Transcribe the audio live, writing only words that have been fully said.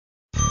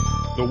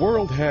The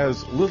world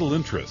has little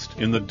interest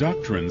in the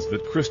doctrines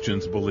that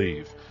Christians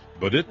believe,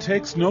 but it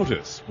takes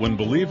notice when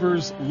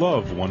believers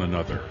love one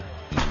another.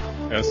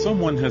 As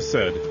someone has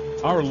said,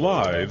 our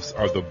lives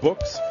are the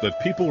books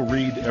that people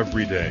read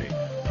every day,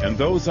 and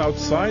those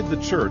outside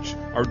the church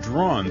are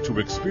drawn to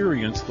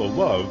experience the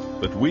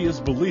love that we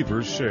as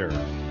believers share.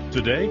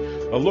 Today,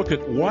 a look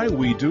at why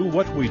we do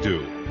what we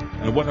do,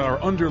 and what our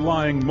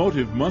underlying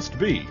motive must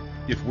be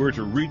if we're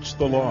to reach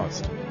the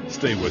lost.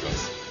 Stay with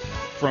us.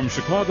 From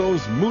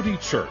Chicago's Moody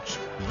Church,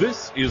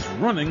 this is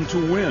Running to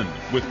Win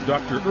with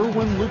Dr.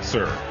 Erwin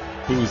Lutzer,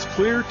 whose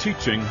clear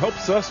teaching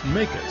helps us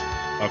make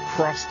it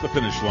across the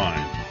finish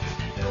line.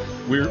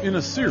 We're in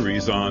a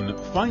series on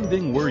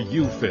Finding Where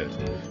You Fit.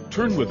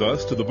 Turn with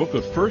us to the book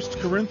of 1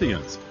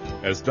 Corinthians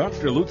as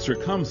Dr. Lutzer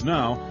comes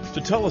now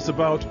to tell us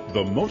about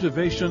the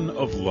motivation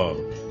of love.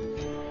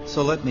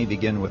 So let me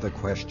begin with a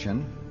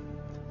question.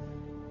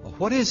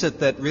 What is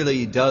it that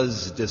really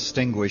does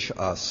distinguish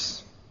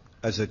us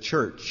as a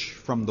church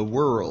from the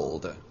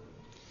world?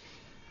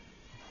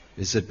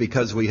 Is it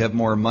because we have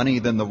more money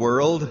than the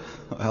world?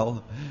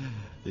 Well,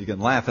 you can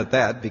laugh at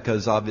that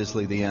because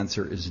obviously the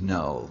answer is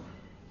no.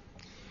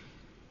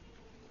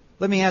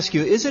 Let me ask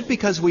you, is it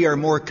because we are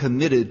more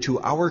committed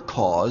to our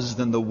cause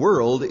than the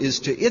world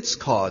is to its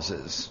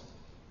causes?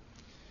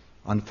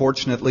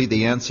 Unfortunately,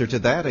 the answer to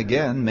that,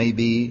 again, may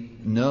be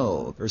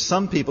no. There are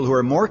some people who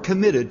are more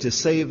committed to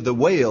save the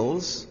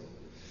whales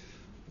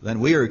than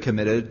we are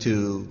committed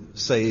to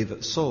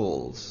save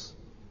souls.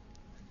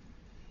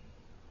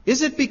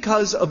 Is it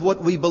because of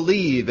what we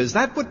believe? Is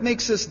that what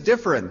makes us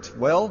different?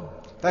 Well,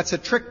 that's a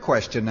trick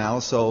question now,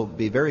 so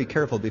be very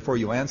careful before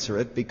you answer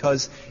it,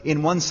 because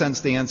in one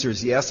sense the answer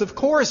is yes. Of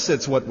course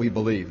it's what we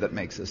believe that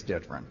makes us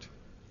different.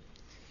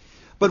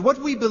 But what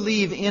we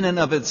believe in and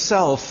of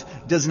itself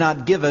does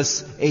not give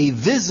us a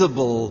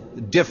visible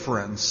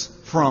difference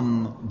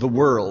from the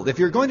world. If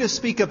you're going to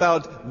speak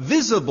about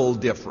visible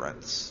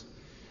difference,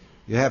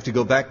 you have to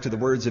go back to the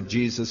words of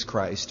Jesus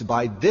Christ.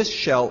 By this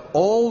shall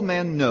all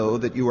men know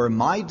that you are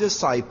my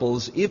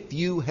disciples if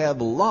you have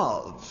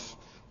love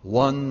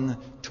one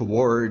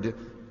toward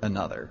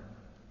another.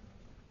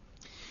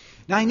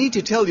 Now, I need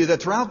to tell you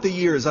that throughout the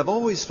years, I've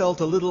always felt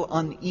a little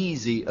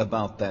uneasy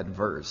about that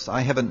verse.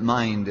 I haven't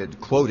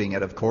minded quoting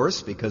it, of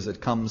course, because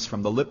it comes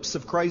from the lips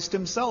of Christ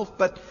himself,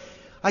 but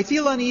I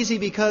feel uneasy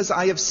because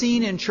I have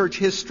seen in church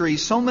history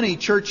so many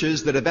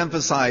churches that have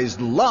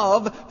emphasized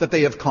love that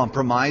they have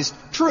compromised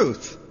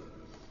truth.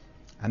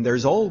 And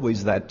there's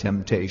always that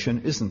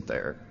temptation, isn't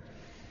there?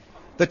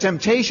 The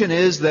temptation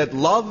is that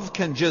love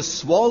can just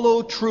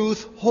swallow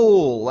truth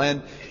whole.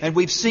 And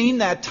we've seen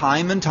that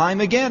time and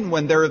time again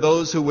when there are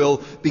those who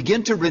will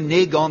begin to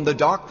renege on the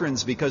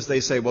doctrines because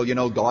they say, well, you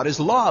know, God is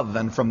love.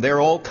 And from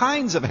there all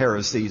kinds of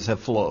heresies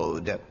have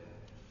flowed.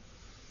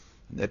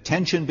 The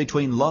tension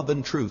between love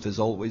and truth is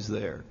always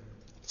there.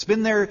 It's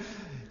been there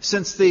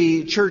since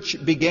the church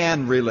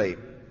began, really.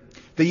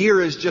 The year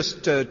is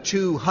just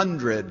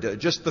 200,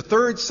 just the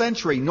 3rd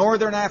century,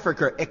 Northern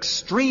Africa,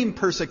 extreme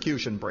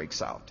persecution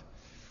breaks out.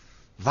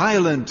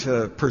 Violent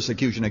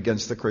persecution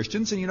against the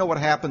Christians. And you know what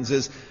happens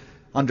is,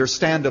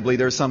 understandably,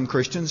 there are some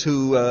Christians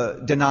who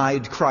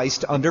denied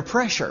Christ under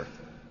pressure.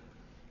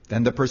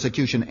 Then the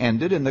persecution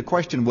ended, and the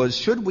question was,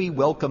 should we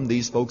welcome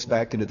these folks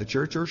back into the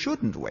church or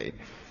shouldn't we?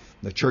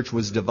 The church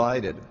was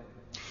divided.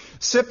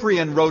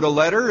 Cyprian wrote a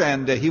letter,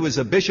 and he was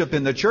a bishop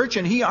in the church,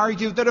 and he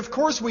argued that of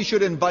course we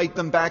should invite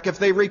them back. If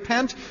they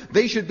repent,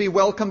 they should be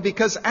welcome,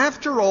 because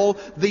after all,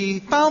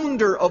 the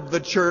founder of the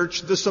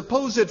church, the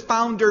supposed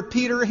founder,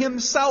 Peter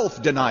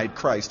himself, denied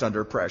Christ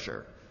under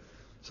pressure.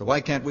 So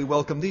why can't we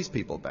welcome these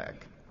people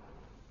back?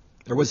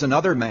 There was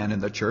another man in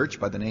the church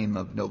by the name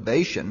of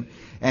Novatian,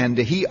 and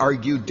he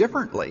argued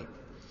differently.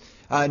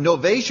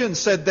 Novatian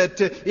said that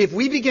if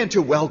we begin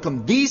to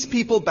welcome these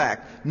people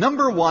back,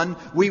 number one,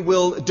 we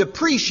will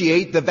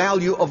depreciate the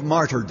value of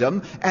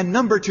martyrdom, and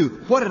number two,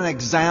 what an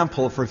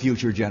example for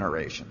future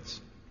generations.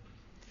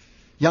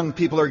 Young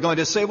people are going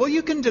to say, well,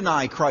 you can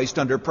deny Christ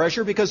under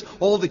pressure because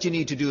all that you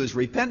need to do is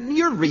repent and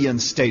you're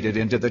reinstated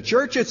into the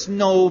church. It's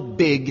no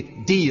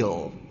big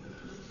deal.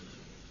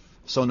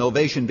 So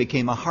Novatian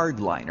became a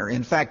hardliner.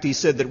 In fact, he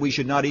said that we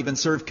should not even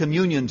serve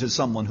communion to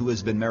someone who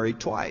has been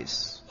married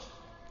twice.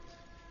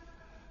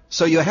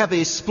 So you have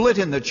a split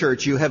in the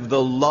church. You have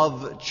the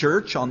love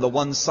church on the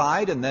one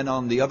side, and then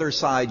on the other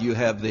side you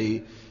have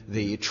the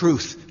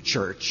truth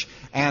church.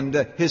 And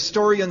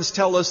historians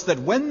tell us that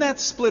when that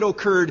split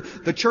occurred,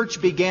 the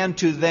church began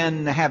to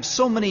then have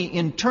so many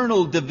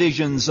internal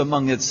divisions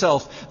among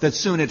itself that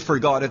soon it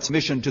forgot its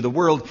mission to the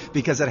world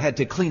because it had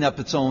to clean up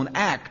its own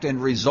act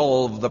and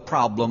resolve the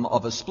problem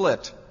of a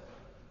split.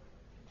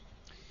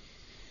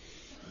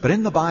 But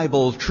in the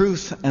Bible,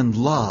 truth and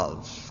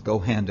love go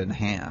hand in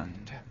hand.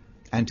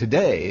 And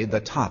today, the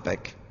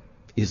topic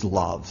is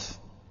love.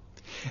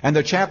 And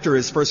the chapter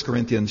is 1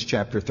 Corinthians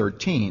chapter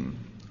 13.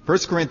 1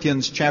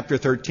 Corinthians chapter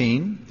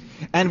 13.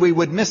 And we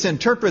would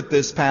misinterpret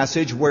this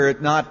passage were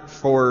it not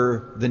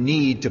for the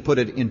need to put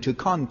it into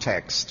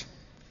context.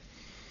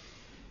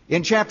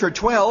 In chapter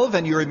 12,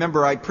 and you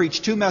remember I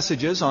preached 2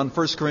 messages on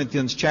 1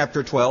 Corinthians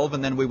chapter 12,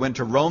 and then we went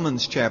to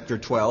Romans chapter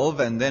 12,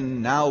 and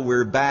then now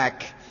we're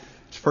back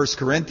to 1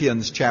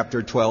 Corinthians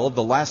chapter 12,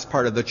 the last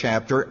part of the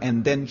chapter,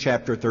 and then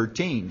chapter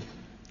 13.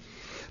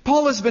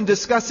 Paul has been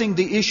discussing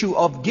the issue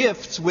of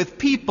gifts with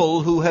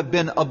people who have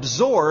been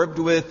absorbed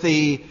with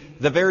the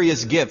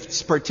various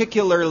gifts,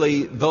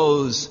 particularly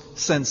those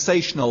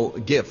sensational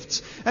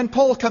gifts. And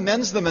Paul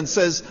commends them and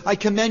says, I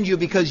commend you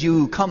because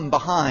you come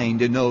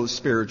behind in no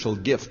spiritual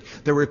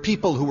gift. There were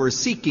people who were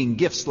seeking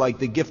gifts like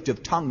the gift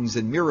of tongues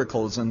and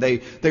miracles, and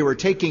they were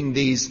taking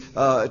these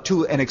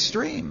to an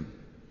extreme.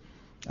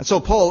 And so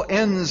Paul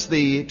ends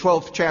the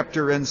 12th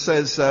chapter and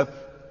says,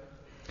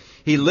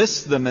 he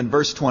lists them in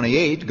verse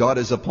 28. God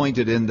has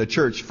appointed in the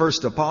church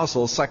first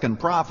apostles, second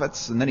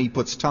prophets, and then he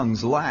puts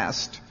tongues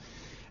last.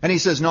 And he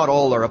says, not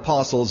all are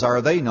apostles,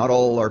 are they? Not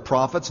all are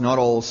prophets, not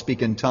all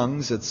speak in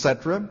tongues,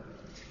 etc.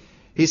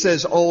 He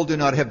says, all do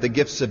not have the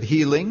gifts of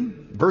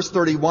healing. Verse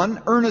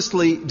 31,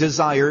 earnestly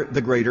desire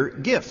the greater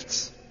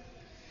gifts.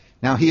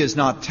 Now, he is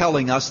not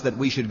telling us that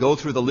we should go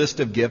through the list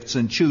of gifts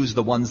and choose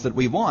the ones that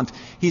we want.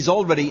 He's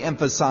already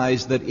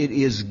emphasized that it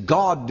is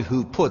God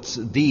who puts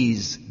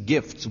these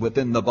gifts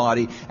within the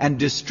body and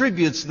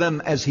distributes them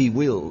as he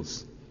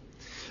wills.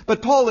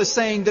 But Paul is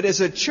saying that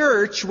as a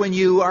church, when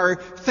you are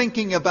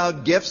thinking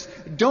about gifts,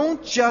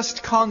 don't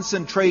just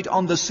concentrate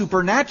on the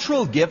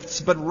supernatural gifts,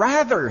 but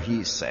rather,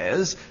 he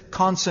says,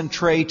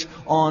 concentrate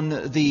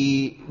on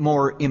the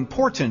more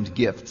important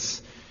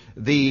gifts,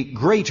 the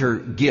greater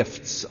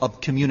gifts of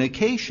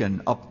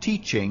communication, of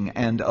teaching,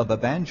 and of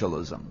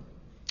evangelism.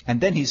 And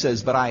then he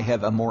says, but I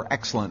have a more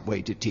excellent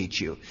way to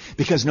teach you.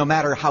 Because no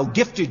matter how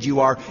gifted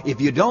you are,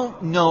 if you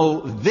don't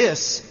know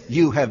this,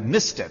 you have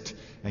missed it.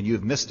 And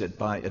you've missed it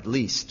by at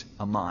least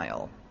a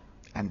mile.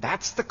 And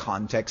that's the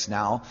context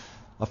now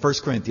of 1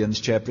 Corinthians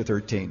chapter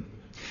 13.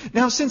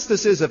 Now, since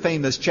this is a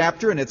famous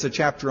chapter, and it's a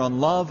chapter on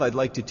love, I'd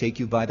like to take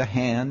you by the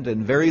hand,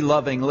 and very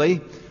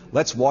lovingly,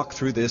 let's walk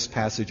through this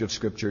passage of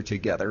Scripture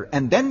together.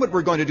 And then what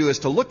we're going to do is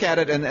to look at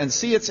it and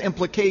see its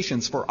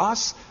implications for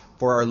us,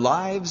 for our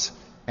lives,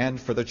 and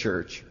for the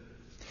church.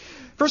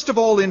 First of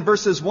all, in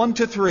verses 1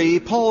 to 3,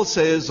 Paul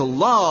says,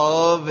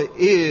 love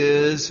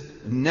is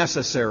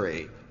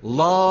necessary.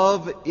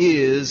 Love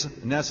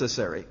is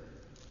necessary.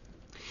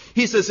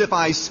 He says, if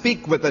I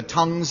speak with the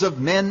tongues of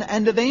men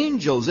and of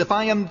angels, if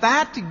I am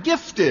that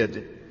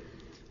gifted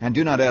and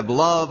do not have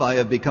love, I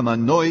have become a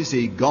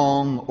noisy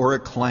gong or a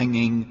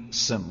clanging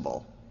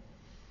cymbal.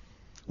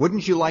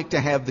 Wouldn't you like to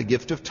have the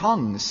gift of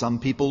tongues? Some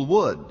people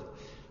would.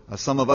 Some of us